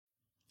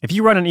If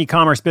you run an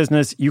e-commerce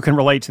business, you can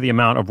relate to the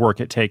amount of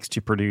work it takes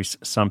to produce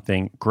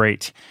something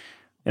great.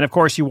 And of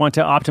course, you want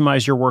to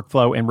optimize your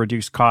workflow and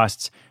reduce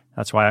costs.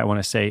 That's why I want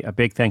to say a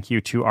big thank you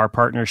to our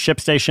partner,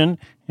 ShipStation,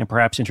 and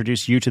perhaps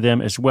introduce you to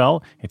them as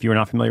well. If you are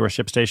not familiar with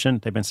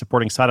ShipStation, they've been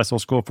supporting Side Hustle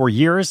School for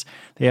years.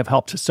 They have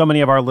helped so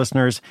many of our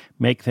listeners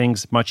make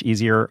things much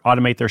easier,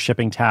 automate their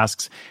shipping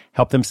tasks,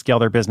 help them scale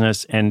their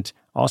business, and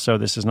also,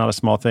 this is not a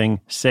small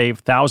thing, save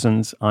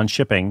thousands on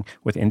shipping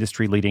with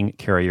industry-leading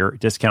carrier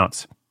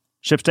discounts.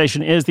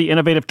 ShipStation is the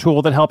innovative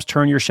tool that helps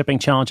turn your shipping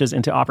challenges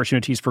into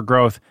opportunities for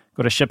growth.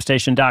 Go to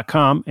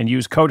ShipStation.com and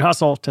use code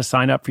HUSTLE to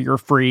sign up for your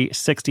free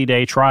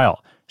 60-day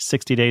trial.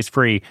 60 days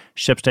free.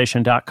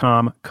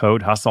 ShipStation.com,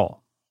 code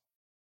HUSTLE.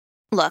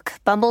 Look,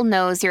 Bumble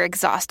knows you're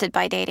exhausted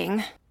by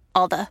dating.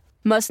 All the,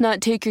 must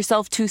not take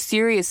yourself too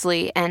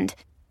seriously, and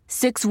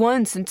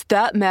 6'1" since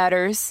that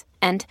matters.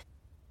 And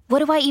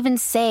what do I even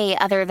say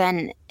other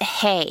than,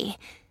 hey?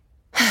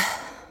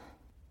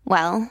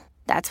 Well,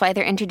 that's why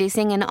they're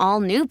introducing an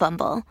all-new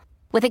Bumble,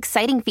 with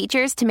exciting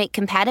features to make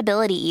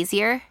compatibility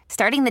easier,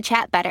 starting the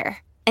chat better,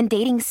 and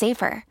dating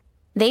safer.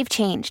 They've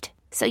changed,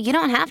 so you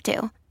don't have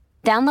to.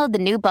 Download the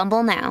new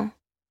Bumble now.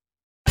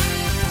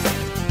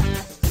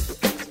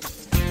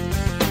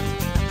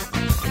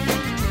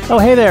 Oh,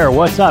 hey there.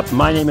 What's up?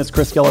 My name is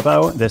Chris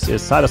Guillebeau. This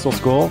is Side Hustle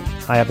School.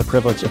 I have the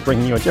privilege of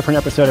bringing you a different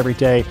episode every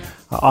day.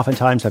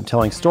 Oftentimes, I'm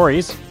telling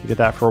stories. We did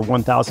that for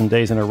 1,000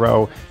 days in a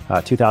row,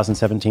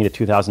 2017 to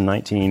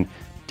 2019.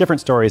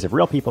 Different stories of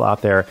real people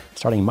out there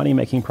starting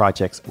money-making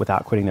projects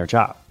without quitting their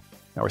job.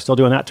 Now, we're still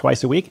doing that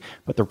twice a week,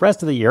 but the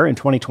rest of the year in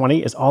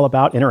 2020 is all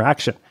about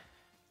interaction.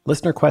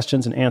 Listener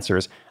questions and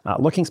answers,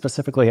 looking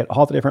specifically at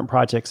all the different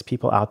projects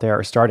people out there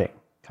are starting,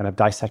 kind of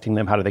dissecting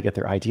them. How do they get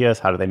their ideas?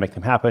 How do they make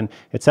them happen?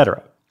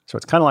 Etc. So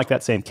it's kind of like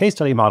that same case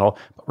study model,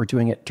 but we're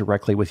doing it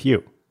directly with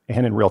you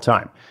and in real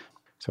time.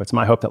 So it's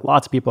my hope that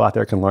lots of people out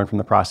there can learn from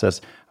the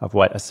process of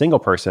what a single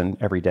person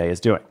every day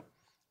is doing.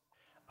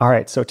 All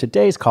right, so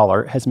today's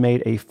caller has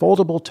made a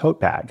foldable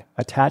tote bag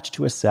attached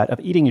to a set of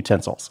eating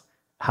utensils.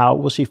 How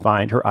will she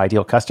find her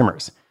ideal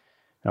customers?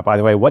 Now, by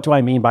the way, what do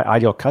I mean by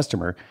ideal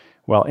customer?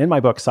 Well, in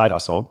my book, Side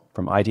Hustle,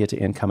 From Idea to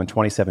Income in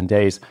 27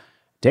 Days,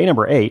 day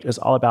number 8 is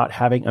all about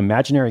having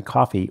imaginary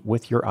coffee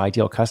with your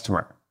ideal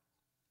customer.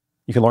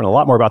 You can learn a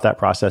lot more about that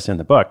process in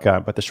the book,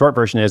 but the short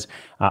version is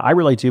I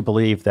really do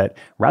believe that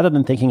rather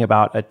than thinking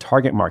about a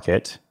target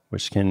market,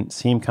 which can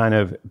seem kind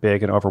of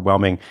big and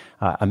overwhelming,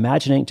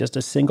 imagining just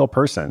a single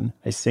person,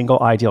 a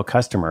single ideal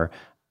customer,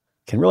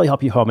 can really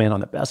help you home in on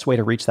the best way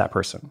to reach that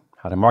person,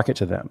 how to market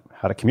to them,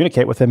 how to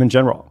communicate with them in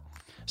general.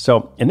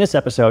 So in this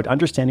episode,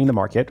 understanding the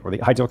market or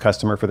the ideal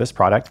customer for this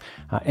product,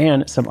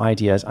 and some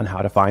ideas on how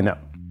to find them.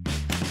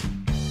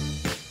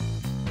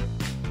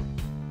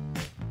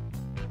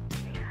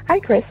 Hi,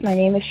 Chris. My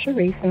name is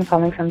Sharice. I'm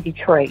calling from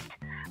Detroit.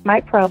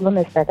 My problem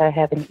is that I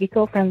have an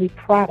eco-friendly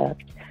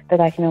product that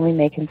I can only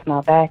make in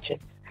small batches.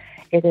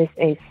 It is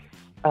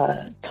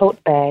a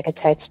tote bag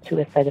attached to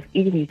a set of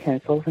eating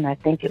utensils, and I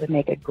think it would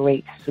make a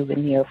great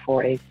souvenir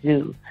for a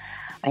zoo.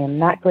 I am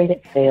not great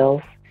at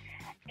sales,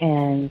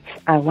 and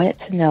I wanted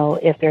to know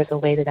if there's a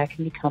way that I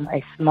can become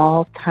a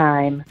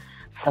small-time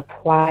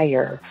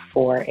supplier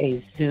for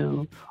a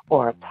zoo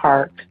or a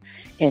park,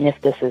 and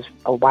if this is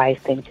a wise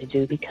thing to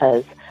do,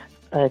 because,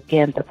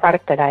 again, the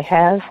product that I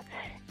have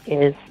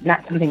is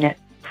not something that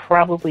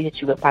probably that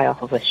you would buy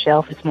off of a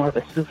shelf. It's more of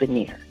a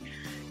souvenir,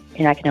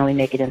 and I can only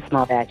make it in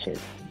small batches.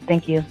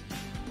 Thank you.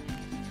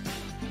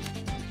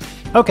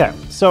 Okay,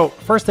 so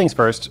first things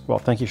first. Well,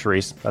 thank you,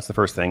 Sharice. That's the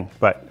first thing.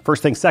 But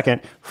first thing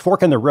second,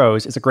 Fork in the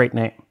Rose is a great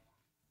name.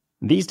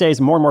 These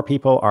days, more and more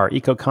people are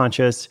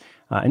eco-conscious,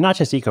 and not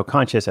just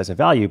eco-conscious as a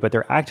value, but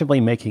they're actively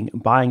making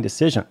buying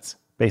decisions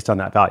based on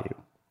that value,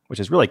 which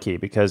is really key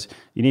because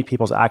you need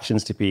people's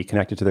actions to be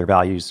connected to their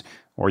values,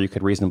 or you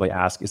could reasonably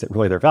ask, is it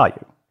really their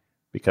value?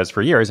 Because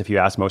for years, if you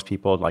ask most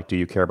people, like, do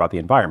you care about the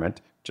environment?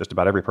 Just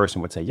about every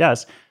person would say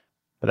yes,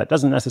 but that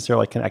doesn't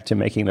necessarily connect to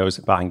making those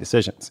buying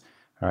decisions.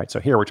 All right, so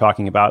here we're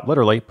talking about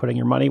literally putting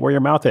your money where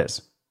your mouth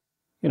is,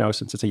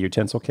 since it's a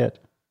utensil kit.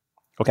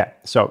 Okay,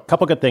 so a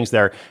couple good things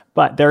there,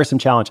 but there are some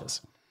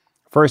challenges.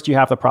 First, you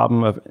have the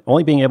problem of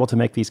only being able to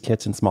make these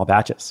kits in small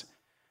batches.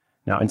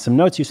 Now, in some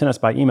notes you sent us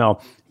by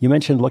email, you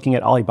mentioned looking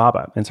at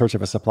Alibaba in search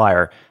of a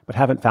supplier, but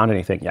haven't found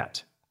anything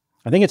yet.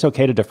 I think it's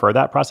okay to defer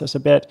that process a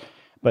bit,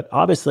 but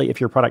obviously, if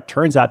your product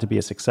turns out to be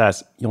a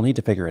success, you'll need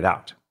to figure it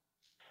out.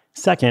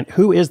 Second,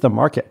 who is the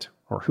market?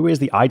 Or who is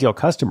the ideal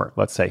customer,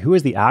 let's say? Who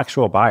is the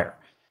actual buyer?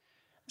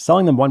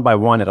 Selling them one by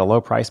one at a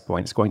low price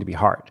point is going to be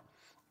hard.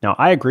 Now,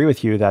 I agree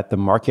with you that the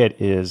market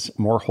is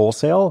more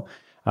wholesale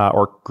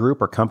or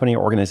group or company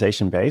or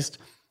organization based.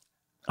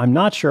 I'm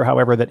not sure,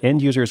 however, that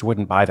end users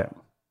wouldn't buy them.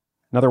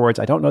 In other words,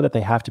 I don't know that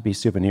they have to be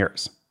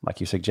souvenirs,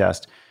 like you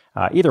suggest.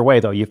 Either way,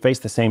 though, you face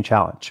the same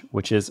challenge,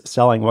 which is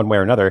selling one way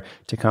or another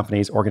to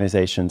companies,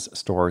 organizations,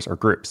 stores, or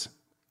groups,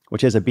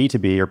 which is a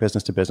B2B or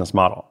business-to-business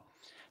model.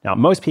 Now,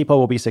 most people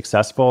will be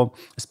successful,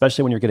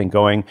 especially when you're getting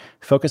going,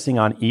 focusing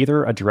on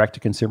either a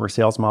direct-to-consumer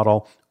sales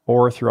model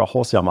or through a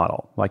wholesale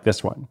model like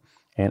this one.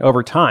 And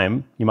over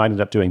time, you might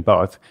end up doing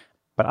both.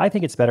 But I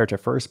think it's better to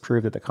first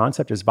prove that the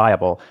concept is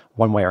viable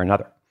one way or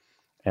another.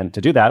 And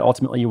to do that,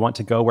 ultimately, you want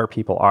to go where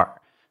people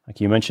are. Like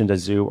you mentioned, a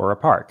zoo or a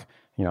park,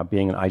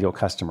 being an ideal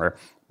customer.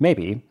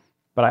 Maybe.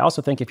 But I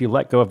also think if you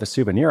let go of the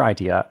souvenir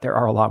idea, there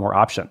are a lot more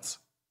options.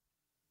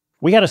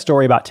 We had a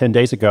story about 10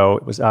 days ago.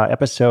 It was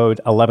episode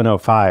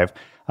 1105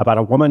 about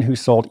a woman who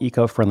sold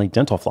eco-friendly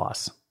dental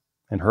floss.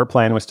 And her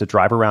plan was to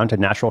drive around to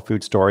natural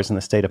food stores in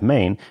the state of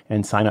Maine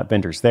and sign up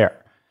vendors there.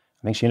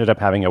 I think she ended up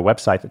having a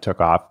website that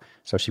took off,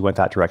 so she went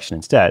that direction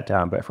instead.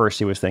 But at first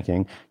she was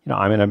thinking,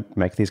 I'm going to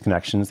make these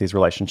connections, these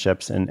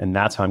relationships, and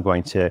that's how I'm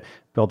going to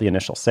build the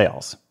initial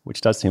sales,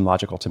 which does seem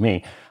logical to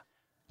me.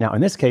 Now,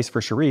 in this case,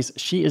 for Cherise,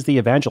 she is the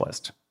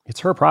evangelist.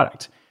 It's her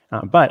product.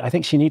 But I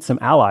think she needs some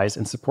allies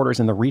and supporters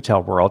in the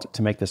retail world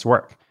to make this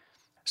work.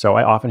 So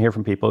I often hear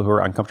from people who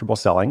are uncomfortable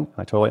selling.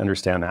 I totally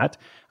understand that.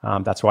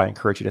 That's why I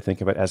encourage you to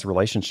think of it as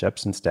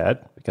relationships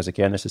instead, because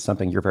again, this is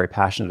something you're very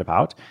passionate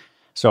about.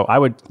 So I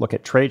would look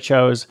at trade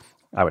shows,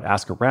 I would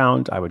ask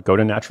around, I would go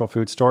to natural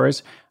food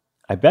stores.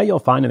 I bet you'll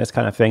find in this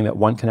kind of thing that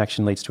one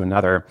connection leads to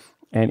another.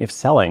 And if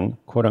selling,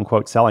 quote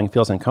unquote, selling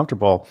feels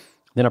uncomfortable,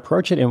 then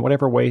approach it in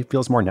whatever way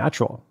feels more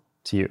natural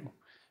to you.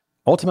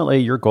 Ultimately,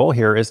 your goal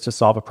here is to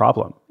solve a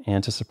problem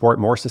and to support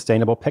more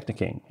sustainable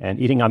picnicking and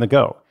eating on the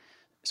go.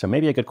 So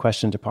maybe a good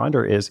question to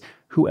ponder is,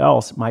 who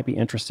else might be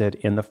interested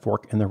in the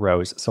fork in the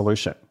rose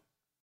solution?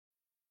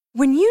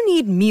 When you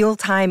need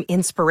mealtime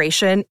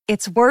inspiration,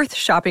 it's worth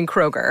shopping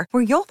Kroger,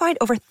 where you'll find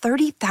over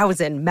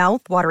 30,000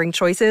 mouth-watering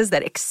choices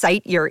that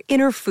excite your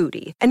inner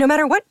foodie. And no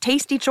matter what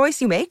tasty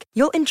choice you make,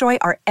 you'll enjoy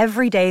our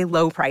everyday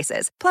low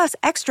prices, plus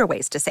extra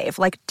ways to save,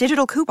 like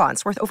digital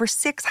coupons worth over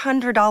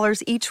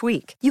 $600 each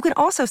week. You can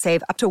also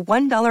save up to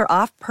 $1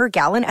 off per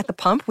gallon at the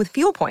pump with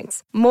fuel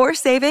points. More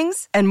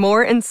savings and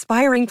more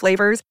inspiring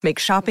flavors make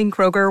shopping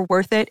Kroger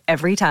worth it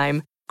every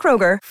time.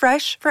 Kroger,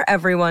 fresh for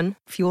everyone.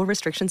 Fuel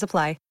restrictions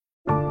apply.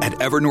 At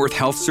Evernorth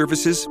Health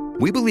Services,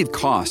 we believe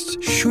costs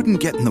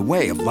shouldn't get in the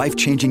way of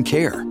life-changing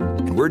care,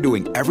 and we're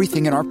doing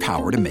everything in our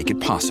power to make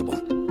it possible.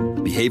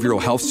 Behavioral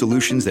health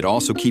solutions that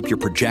also keep your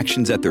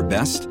projections at their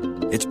best?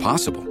 It's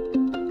possible.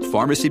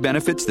 Pharmacy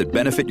benefits that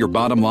benefit your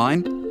bottom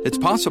line? It's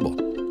possible.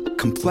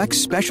 Complex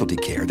specialty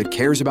care that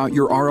cares about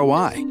your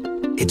ROI?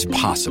 It's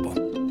possible.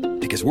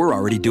 Because we're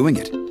already doing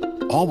it.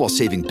 All while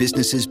saving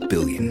businesses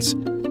billions.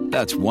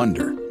 That's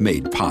Wonder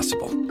made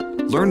possible.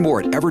 Learn more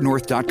at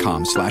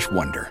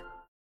evernorth.com/wonder.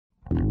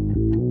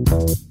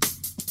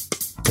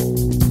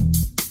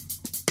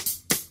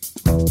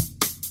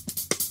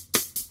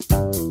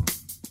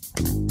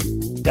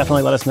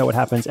 Definitely let us know what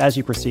happens as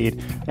you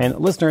proceed. And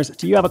listeners,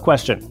 do you have a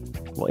question?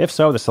 Well, if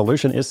so, the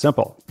solution is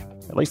simple.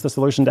 At least the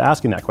solution to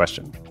asking that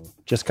question.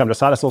 Just come to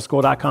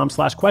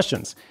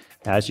sidehustleschool.com/questions.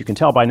 As you can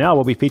tell by now,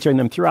 we'll be featuring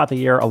them throughout the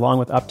year, along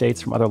with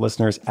updates from other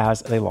listeners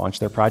as they launch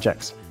their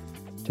projects.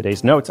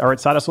 Today's notes are at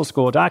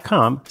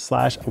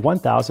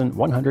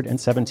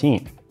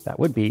sidehustleschool.com/1117. That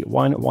would be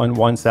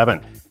 1117.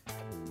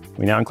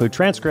 We now include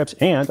transcripts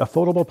and a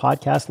foldable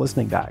podcast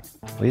listening bag.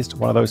 At least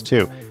one of those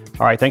two.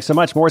 All right, thanks so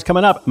much. More is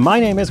coming up. My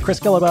name is Chris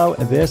Guillebeau.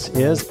 This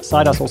is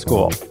Side Hustle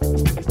School.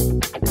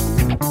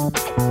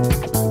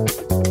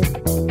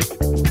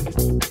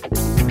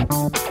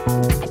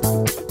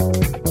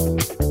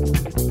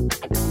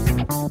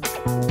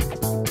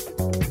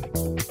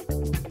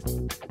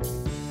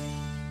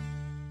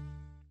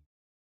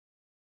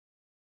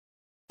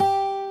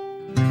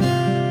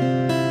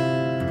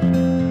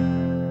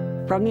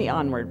 From the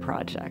Onward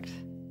Project.